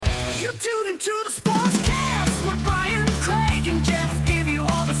You tune into the Sportscast with Brian, Craig, and Jeff. Give you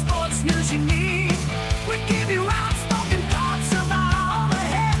all the sports news you need. We give you outspoken thoughts about all the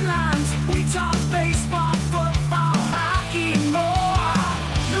headlines. We talk baseball, football, hockey, and more.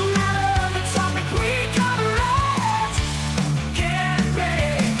 No matter the topic, we cover it. Get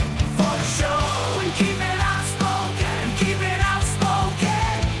ready for the show and keep it outspoken. Keep it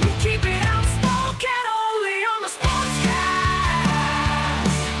outspoken. We keep it outspoken only on the Sportscast.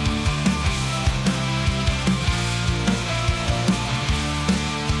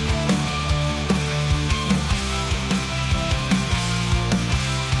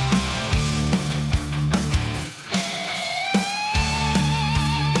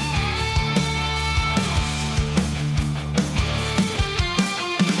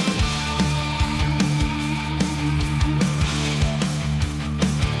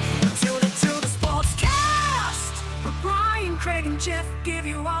 Tune into the Sportscast with Brian, Craig, and Jeff. Give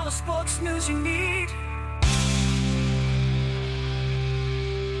you all the sports news you need.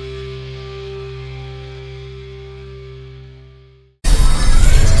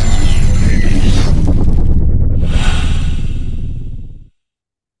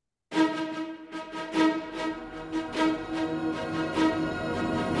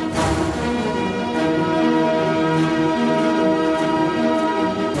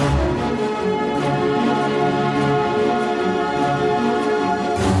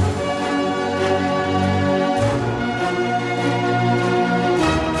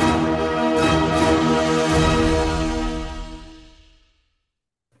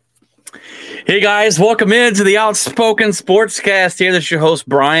 Hey guys, welcome into the Outspoken Sportscast. Here, this is your host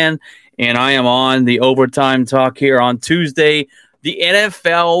Brian, and I am on the Overtime Talk here on Tuesday, the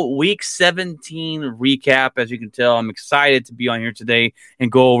NFL Week 17 recap. As you can tell, I'm excited to be on here today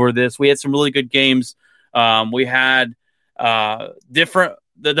and go over this. We had some really good games. We had different.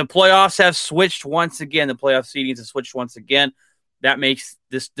 The playoffs have switched once again. The playoff seedings have switched once again. That makes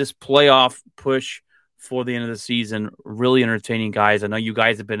this playoff push for the end of the season really entertaining, guys. I know you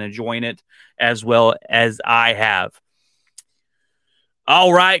guys have been enjoying it as well as I have.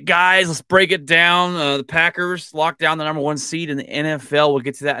 All right, guys, let's break it down. The Packers locked down the number one seed in the NFL. We'll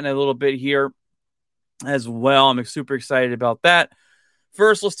get to that in a little bit here as well. I'm super excited about that.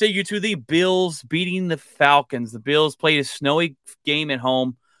 First, let's take you to the Bills beating the Falcons. The Bills played a snowy game at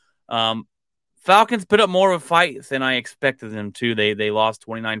home. Falcons put up more of a fight than I expected them to. They lost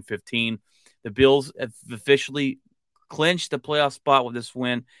 29-15. The Bills have officially clinched the playoff spot with this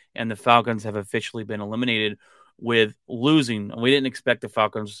win, and the Falcons have officially been eliminated with losing. We didn't expect the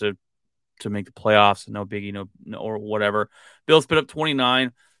Falcons to make the playoffs. No biggie, no or whatever. Bills put up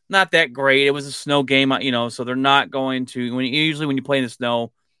 29. Not that great. It was a snow game, so they're not going to. Usually when you play in the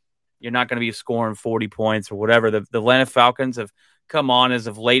snow, you're not going to be scoring 40 points or whatever. The Atlanta Falcons have come on as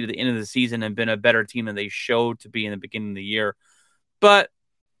of late at the end of the season and been a better team than they showed to be in the beginning of the year. But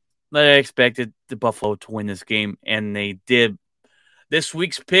I expected the Buffalo to win this game, and they did. This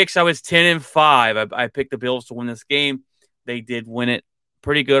week's picks, I was 10-5. I picked the Bills to win this game. They did win it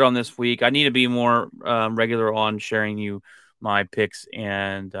pretty good on this week. I need to be more regular on sharing you my picks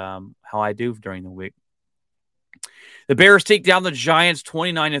and how I do during the week. The Bears take down the Giants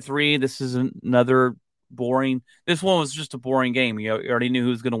 29-3. This is another boring. This one was just a boring game. You already knew who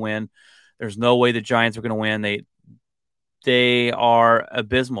was going to win. There's no way the Giants are going to win. They are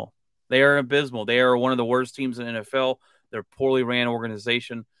abysmal. They are abysmal. They are one of the worst teams in the NFL. They're a poorly ran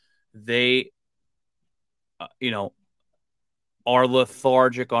organization. They, are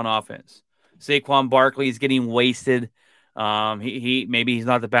lethargic on offense. Saquon Barkley is getting wasted. Maybe he's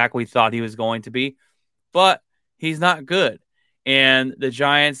not the back we thought he was going to be, but he's not good. And the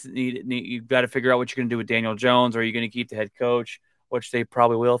Giants, you've got to figure out what you're going to do with Daniel Jones. Are you going to keep the head coach, which they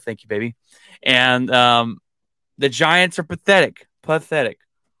probably will? Thank you, baby. And the Giants are pathetic.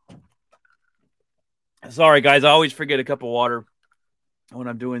 Sorry, guys. I always forget a cup of water when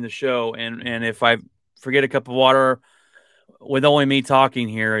I'm doing the show. And if I forget a cup of water with only me talking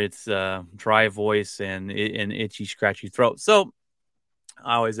here, it's dry voice and itchy, scratchy throat. So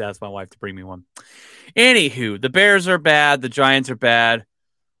I always ask my wife to bring me one. Anywho, the Bears are bad. The Giants are bad.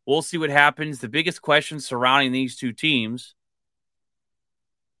 We'll see what happens. The biggest question surrounding these two teams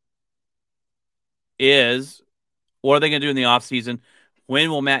is, what are they going to do in the offseason? When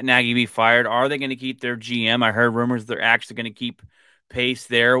will Matt Nagy be fired? Are they going to keep their GM? I heard rumors they're actually going to keep Pace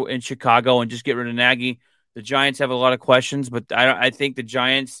there in Chicago and just get rid of Nagy. The Giants have a lot of questions, but I think the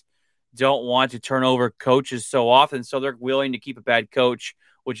Giants don't want to turn over coaches so often, so they're willing to keep a bad coach,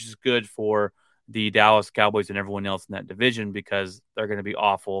 which is good for the Dallas Cowboys and everyone else in that division because they're going to be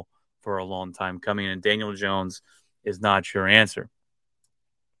awful for a long time coming, and Daniel Jones is not your answer.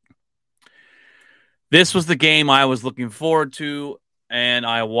 This was the game I was looking forward to, and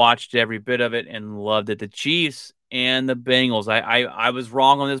I watched every bit of it and loved it. The Chiefs and the Bengals. I was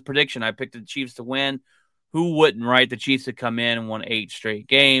wrong on this prediction. I picked the Chiefs to win. Who wouldn't, right? The Chiefs had come in and won 8 straight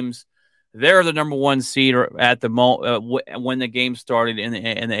games. They're the number 1 seed at the when the game started in the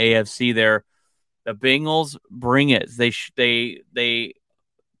AFC. There, the Bengals bring it. The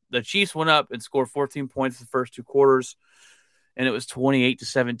Chiefs went up and scored 14 points the first 2 quarters, and it was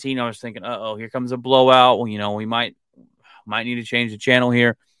 28-17. I was thinking, here comes a blowout. Well, we might need to change the channel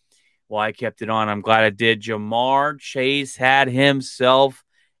here. Well, I kept it on. I'm glad I did. Ja'Marr Chase had himself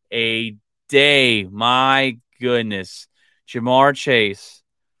a day. My goodness. Ja'Marr Chase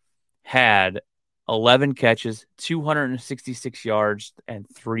had 11 catches, 266 yards, and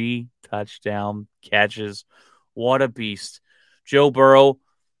 3 touchdown catches. What a beast. Joe Burrow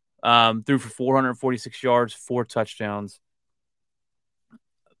threw for 446 yards, 4 touchdowns.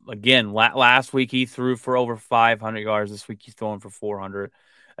 Again, last week he threw for over 500 yards. This week he's throwing for 400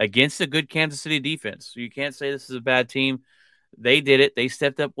 against a good Kansas City defense. So you can't say this is a bad team. They did it. They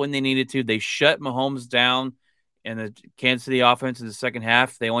stepped up when they needed to. They shut Mahomes down in the Kansas City offense in the second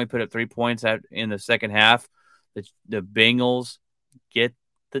half. They only put up 3 points in the second half. The Bengals get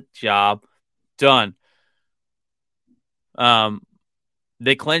the job done.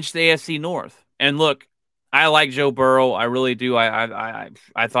 They clinched the AFC North. And look, I like Joe Burrow. I really do. I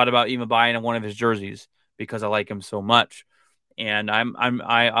thought about even buying one of his jerseys because I like him so much. And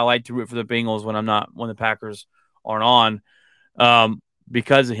I like to root for the Bengals when the Packers aren't on,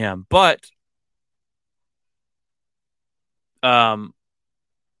 because of him. But forgot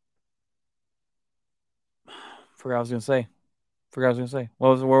what I was gonna say.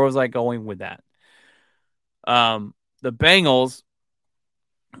 Where was I going with that? The Bengals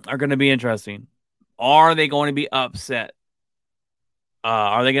are going to be interesting. Are they going to be upset?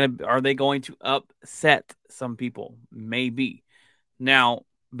 Are they going to upset some people? Maybe. Now,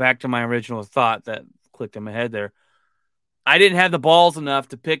 back to my original thought that clicked in my head there. I didn't have the balls enough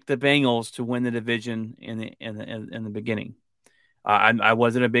to pick the Bengals to win the division in the beginning. I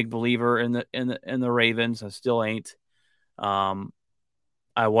wasn't a big believer in the Ravens. I still ain't.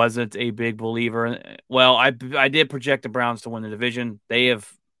 I wasn't a big believer. Well, I did project the Browns to win the division. They have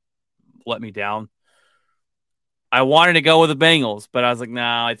let me down. I wanted to go with the Bengals, but I was like,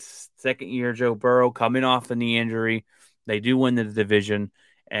 nah, it's second year Joe Burrow coming off the knee injury. They do win the division,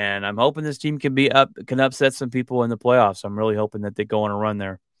 and I'm hoping this team can upset some people in the playoffs. I'm really hoping that they go on a run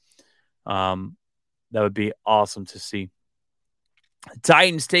there. That would be awesome to see.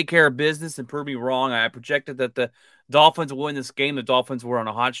 Titans take care of business and prove me wrong. I projected that the Dolphins will win this game. The Dolphins were on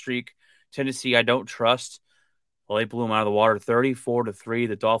a hot streak. Tennessee, I don't trust. Well, they blew them out of the water 34-3.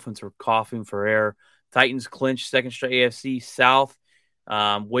 The Dolphins were coughing for air. Titans clinch second straight AFC South.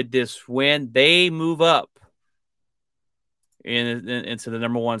 With this win, they move up into the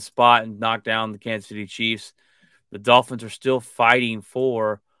number 1 spot and knock down the Kansas City Chiefs. The Dolphins are still fighting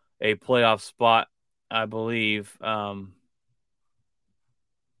for a playoff spot, I believe.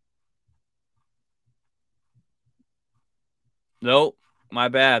 Nope, my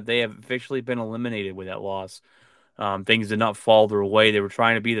bad. They have officially been eliminated with that loss. Things did not fall their way. They were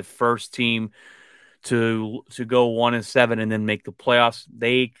trying to be the first team to go 1-7 and then make the playoffs.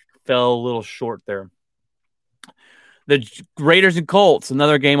 They fell a little short there. The Raiders and Colts,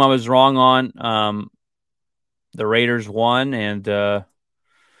 another game I was wrong on. The Raiders won, and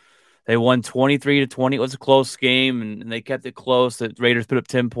they won 23-20. It was a close game, and they kept it close. The Raiders put up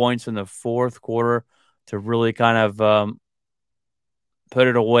 10 points in the fourth quarter to really kind of put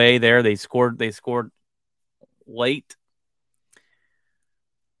it away there. They scored late.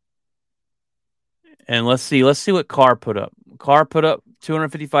 And let's see what Carr put up. Carr put up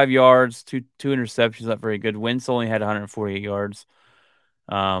 255 yards, two interceptions, not very good. Wentz only had 148 yards.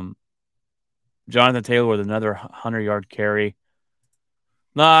 Jonathan Taylor with another 100-yard carry.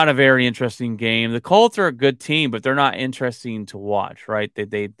 Not a very interesting game. The Colts are a good team, but they're not interesting to watch, right?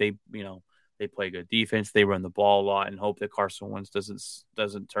 They play good defense. They run the ball a lot and hope that Carson Wentz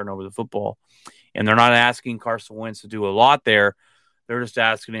doesn't turn over the football. And they're not asking Carson Wentz to do a lot there. They're just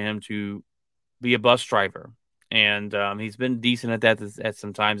asking him to be a bus driver. And he's been decent at that at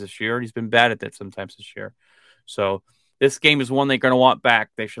some times this year. He's been bad at that sometimes this year. So this game is one they're going to want back.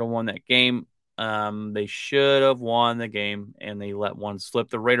 They should have won that game. They should have won the game, and they let one slip.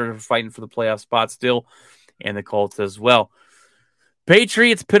 The Raiders are fighting for the playoff spot still, and the Colts as well.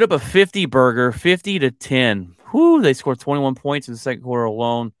 Patriots put up a 50-burger, 50-10. Whew, they scored 21 points in the second quarter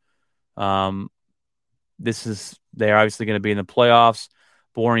alone. They're obviously going to be in the playoffs.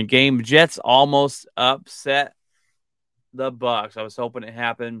 Boring game. Jets almost upset the Bucks. I was hoping it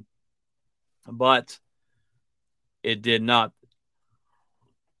happened. but it did not.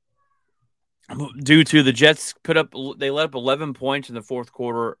 Due to the Jets they let up 11 points in the fourth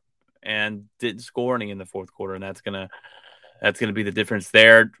quarter and didn't score any in the fourth quarter, and that's gonna be the difference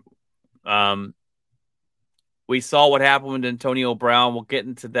there. Um, we saw what happened with Antonio Brown. We'll get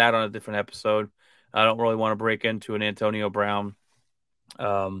into that on a different episode. I don't really want to break into an Antonio Brown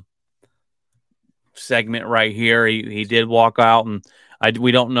segment right here. He did walk out, and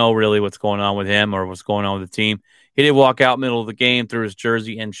we don't know really what's going on with him or what's going on with the team. He did walk out middle of the game, threw his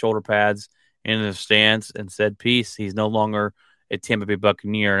jersey and shoulder pads in the stands, and said peace. He's no longer a Tampa Bay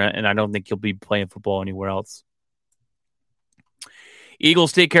Buccaneer, and I don't think he'll be playing football anywhere else.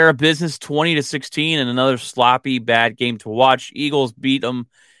 Eagles take care of business 20-16 and another sloppy, bad game to watch. Eagles beat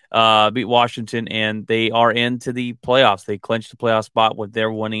Washington, and they are into the playoffs. They clinched the playoff spot with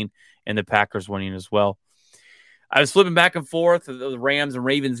their winning and the Packers winning as well. I was flipping back and forth the Rams and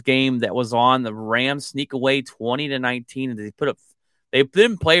Ravens game that was on. The Rams sneak away 20-19, and they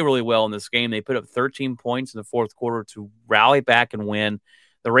didn't play really well in this game. They put up 13 points in the fourth quarter to rally back and win.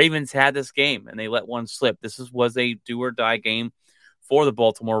 The Ravens had this game, and they let one slip. This was a do-or-die game for the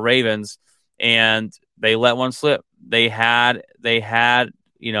Baltimore Ravens, and they let one slip. They had a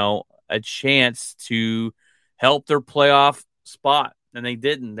chance to help their playoff spot, and they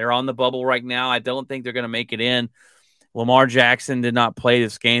didn't. They're on the bubble right now. I don't think they're going to make it in. Lamar Jackson did not play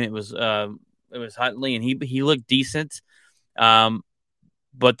this game. It was Huntley, and he looked decent.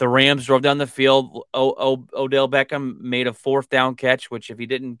 But the Rams drove down the field. Odell Beckham made a fourth down catch, which if he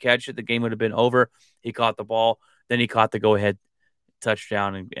didn't catch it, the game would have been over. He caught the ball. Then he caught the go-ahead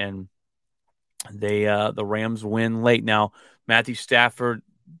touchdown, and the Rams win late. Now, Matthew Stafford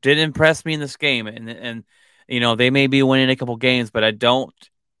did impress me in this game, and they may be winning a couple games, but I don't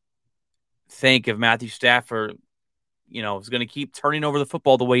think if Matthew Stafford, is going to keep turning over the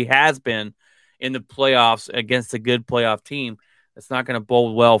football the way he has been in the playoffs against a good playoff team, it's not going to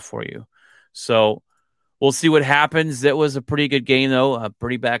bode well for you. So we'll see what happens. It was a pretty good game, though, a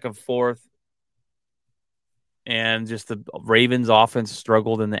pretty back and forth. And just the Ravens offense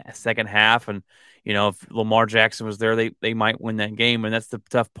struggled in the second half. And, if Lamar Jackson was there, they might win that game. And that's the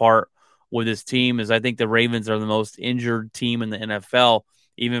tough part with this team is I think the Ravens are the most injured team in the NFL,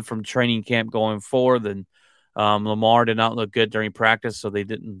 even from training camp going forward. And Lamar did not look good during practice, so they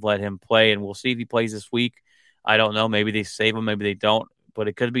didn't let him play. And we'll see if he plays this week. I don't know. Maybe they save him. Maybe they don't. But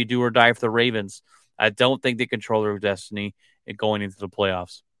it could be do or die for the Ravens. I don't think they control their destiny in going into the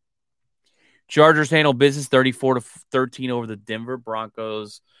playoffs. Chargers handle business 34-13 over the Denver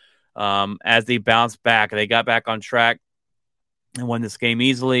Broncos as they bounce back. They got back on track and won this game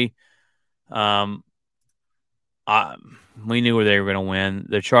easily. We knew where they were going to win.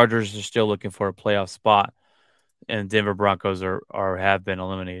 The Chargers are still looking for a playoff spot, and Denver Broncos have been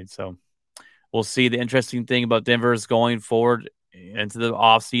eliminated. So we'll see. The interesting thing about Denver is going forward into the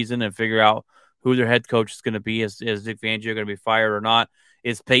offseason and figure out who their head coach is going to be. Is Vic Fangio going to be fired or not?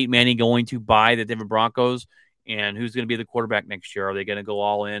 Is Peyton Manning going to buy the Denver Broncos? And who's going to be the quarterback next year? Are they going to go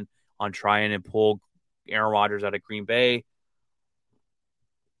all in on trying and pull Aaron Rodgers out of Green Bay?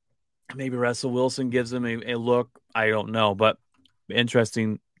 Maybe Russell Wilson gives them a look. I don't know, but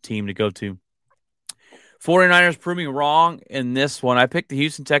interesting team to go to. 49ers proving wrong in this one. I picked the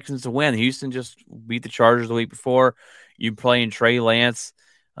Houston Texans to win. Houston just beat the Chargers the week before. You playing Trey Lance,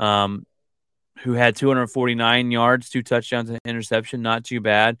 who had 249 yards, 2 touchdowns, and interception. Not too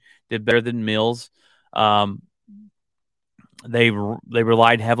bad. Did better than Mills. They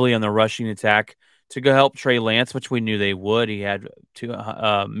relied heavily on the rushing attack to go help Trey Lance, which we knew they would. He had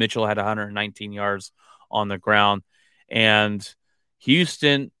Mitchell had 119 yards on the ground. And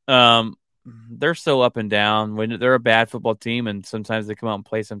Houston, they're so up and down. When they're a bad football team, and sometimes they come out and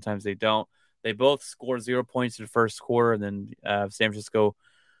play, sometimes they don't. They both scored 0 points in the first quarter, and then San Francisco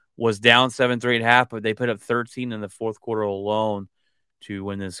was down 7-3 at half, but they put up 13 in the fourth quarter alone to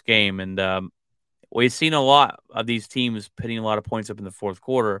win this game. And we've seen a lot of these teams putting a lot of points up in the fourth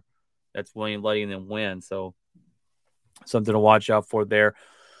quarter. That's letting them win. So something to watch out for there.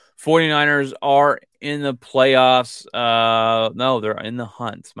 49ers are in the playoffs. No, they're in the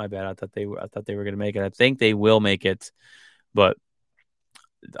hunt. My bad. I thought they were going to make it. I think they will make it. But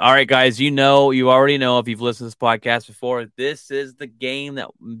all right, guys, you already know if you've listened to this podcast before, this is the game that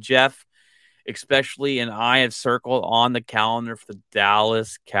Jeff especially and I have circled on the calendar for the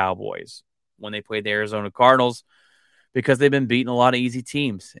Dallas Cowboys when they play the Arizona Cardinals, because they've been beating a lot of easy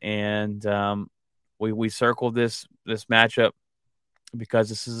teams. And we circled this matchup because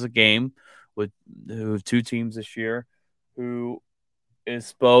this is a game with 2 teams this year who is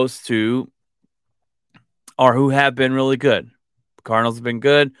supposed to, or who have been really good. Cardinals have been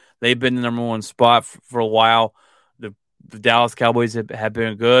good. They've been the number one spot for a while. The Dallas Cowboys have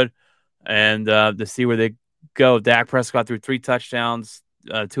been good, and to see where they go. Dak Prescott threw 3 touchdowns,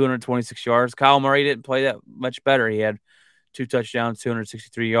 226 yards. Kyle Murray didn't play that much better. He had 2 touchdowns,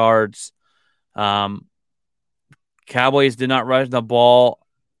 263 yards. Cowboys did not rush the ball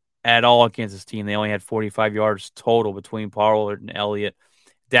at all against this team. They only had 45 yards total between Pollard and Elliott.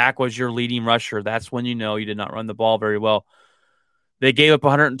 Dak was your leading rusher. That's when you know you did not run the ball very well. They gave up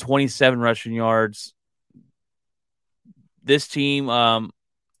 127 rushing yards. This team,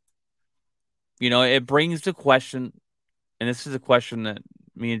 it brings the question, and this is a question that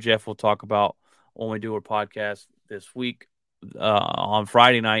me and Jeff will talk about when we do our podcast this week on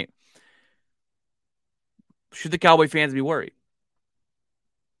Friday night. Should the Cowboy fans be worried?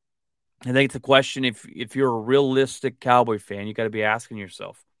 I think it's a question, if you're a realistic Cowboy fan, you got to be asking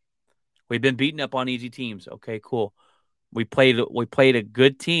yourself. We've been beaten up on easy teams. Okay, cool. We played a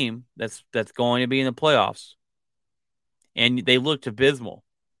good team that's going to be in the playoffs, and they looked abysmal.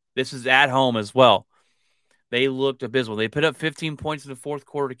 This is at home as well. They looked abysmal. They put up 15 points in the fourth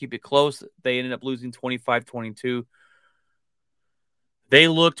quarter to keep it close. They ended up losing 25-22. They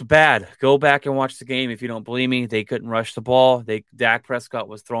looked bad. Go back and watch the game if you don't believe me. They couldn't rush the ball. Dak Prescott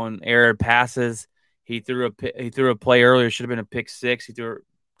was throwing error passes. He threw a play earlier. Should have been a pick six. The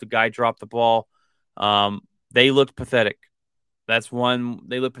guy dropped the ball. They looked pathetic. That's one.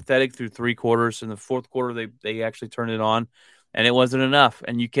 They looked pathetic through 3 quarters. In the fourth quarter, they actually turned it on, and it wasn't enough.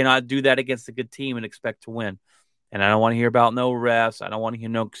 And you cannot do that against a good team and expect to win. And I don't want to hear about no refs. I don't want to hear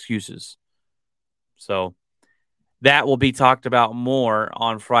no excuses. So that will be talked about more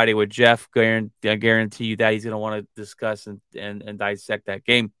on Friday with Jeff. I guarantee you that he's going to want to discuss and dissect that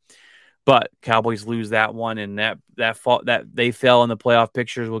game. But Cowboys lose that one, and that they fell in the playoff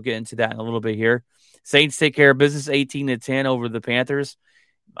pictures. We'll get into that in a little bit here. Saints take care of business 18-10 over the Panthers.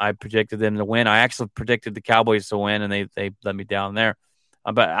 I predicted them to win. I actually predicted the Cowboys to win, and they let me down there.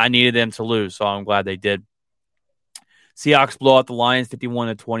 But I needed them to lose, so I'm glad they did. Seahawks blow out the Lions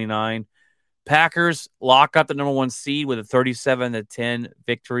 51-29. Packers lock up the number 1 seed with a 37-10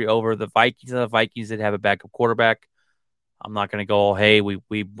 victory over the Vikings. The Vikings did have a backup quarterback. I'm not going to go, hey, we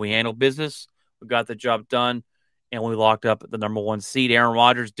handled business. We got the job done, and we locked up the number 1 seed. Aaron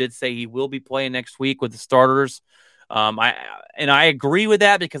Rodgers did say he will be playing next week with the starters. I agree with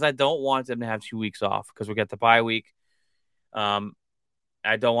that because I don't want them to have 2 weeks off because we got the bye week. I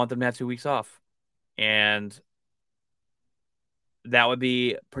don't want them to have 2 weeks off. And that would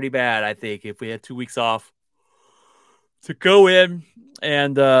be pretty bad, I think, if we had 2 weeks off to go in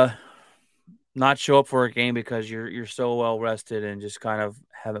and not show up for a game because you're so well rested and just kind of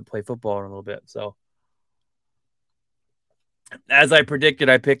haven't played football in a little bit. So, as I predicted,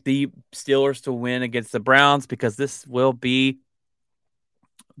 I picked the Steelers to win against the Browns because this will be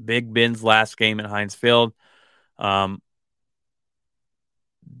Big Ben's last game at Heinz Field.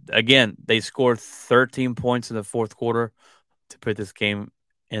 Again, they scored 13 points in the fourth quarter to put this game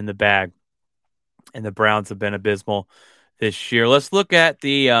in the bag, and the Browns have been abysmal this year. Let's look at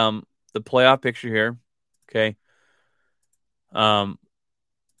the playoff picture here. Okay.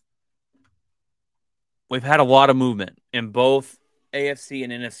 We've had a lot of movement in both AFC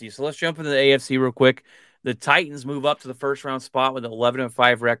and NFC. So let's jump into the AFC real quick. The Titans move up to the first round spot with an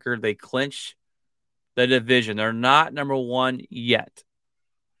 11-5 record. They clinch the division. They're not number 1 yet.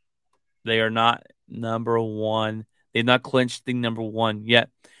 They are not number 1. They've not clinched the number 1 yet.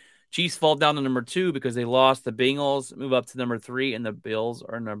 Chiefs fall down to number 2 because they lost. The Bengals move up to number 3, and the Bills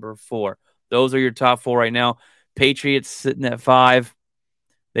are number 4. Those are your top 4 right now. Patriots sitting at 5.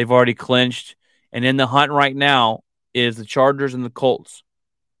 They've already clinched. And in the hunt right now is the Chargers and the Colts.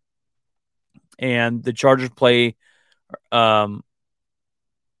 And the Chargers play never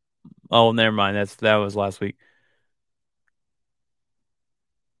mind. That was last week.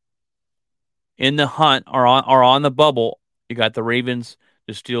 In the hunt are on the bubble, you got the Ravens,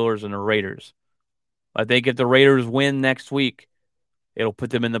 the Steelers, and the Raiders. I think if the Raiders win next week, it'll put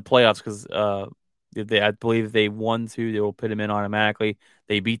them in the playoffs because I believe if they won 2, they will put them in automatically.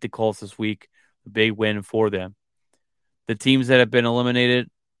 They beat the Colts this week. A big win for them. The teams that have been eliminated,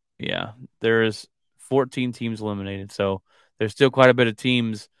 there's 14 teams eliminated. So there's still quite a bit of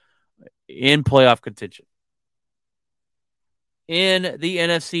teams in playoff contention. In the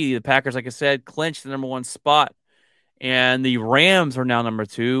NFC, the Packers, like I said, clinched the number 1 spot. And the Rams are now number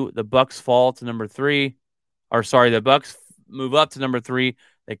 2. The Bucks fall to number 3. The Bucks move up to number 3.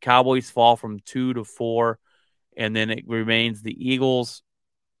 The Cowboys fall from 2 to 4. And then it remains the Eagles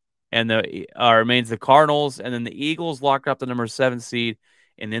and remains the Cardinals. And then the Eagles locked up the number 7 seed.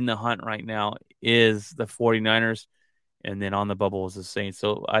 And in the hunt right now is the 49ers. And then on the bubble is the Saints.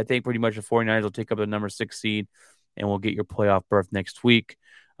 So I think pretty much the 49ers will take up the number 6 seed, and we'll get your playoff berth next week.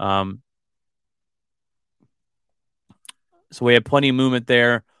 So we have plenty of movement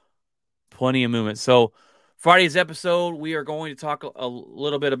there. Plenty of movement. So Friday's episode, we are going to talk a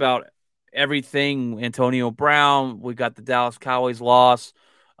little bit about everything. Antonio Brown. We got the Dallas Cowboys loss.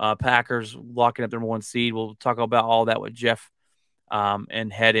 Packers locking up their number 1 seed. We'll talk about all that with Jeff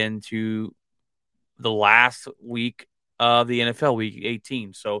and head into the last week of the NFL, week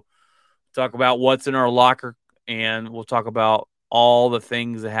 18. So talk about what's in our locker, and we'll talk about all the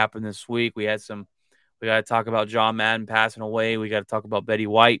things that happened this week. We got to talk about John Madden passing away. We got to talk about Betty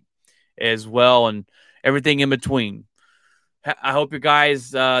White as well, and everything in between. I hope you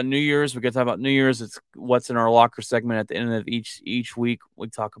guys, New Year's, we're going to talk about New Year's. It's what's in our locker segment at the end of each week. We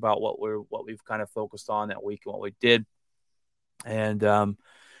talk about what we've kind of focused on that week and what we did. And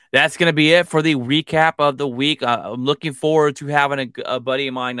that's going to be it for the recap of the week. I'm looking forward to having a buddy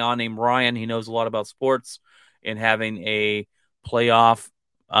of mine on named Ryan. He knows a lot about sports, and having a playoff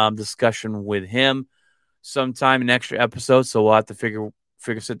discussion with him sometime in an extra episode. So we'll have to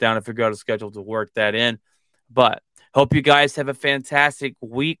sit down and figure out a schedule to work that in. But hope you guys have a fantastic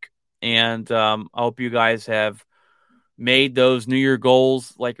week, and I hope you guys have made those New Year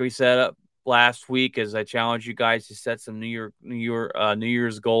goals like we set up last week, as I challenge you guys to set some New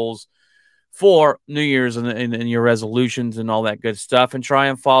Year's goals for New Year's and your resolutions and all that good stuff, and try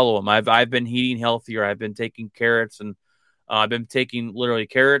and follow them. I've been eating healthier. I've been taking carrots, and I've been taking literally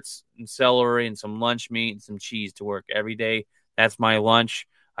carrots and celery and some lunch meat and some cheese to work every day. That's my lunch.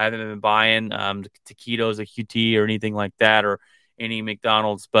 I haven't been buying taquitos, a QT, or anything like that, or any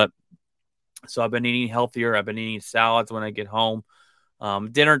McDonald's. But so I've been eating healthier. I've been eating salads when I get home.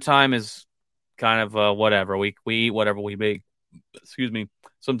 Dinner time is kind of whatever. We eat whatever we make. Excuse me.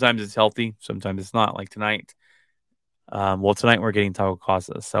 Sometimes it's healthy. Sometimes it's not, like tonight. Tonight we're getting taco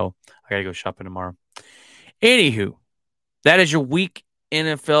casa, so I got to go shopping tomorrow. Anywho, that is your week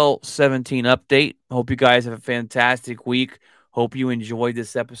NFL 17 update. Hope you guys have a fantastic week. Hope you enjoyed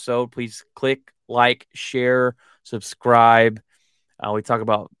this episode. Please click, like, share, subscribe. We talk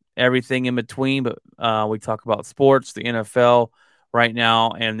about everything in between, but we talk about sports, the NFL right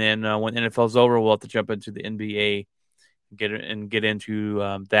now, and then when NFL's over, we'll have to jump into the NBA, get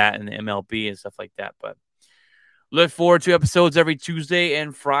into that and the MLB and stuff like that. But look forward to episodes every Tuesday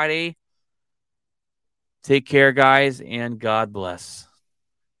and Friday. Take care, guys, and God bless.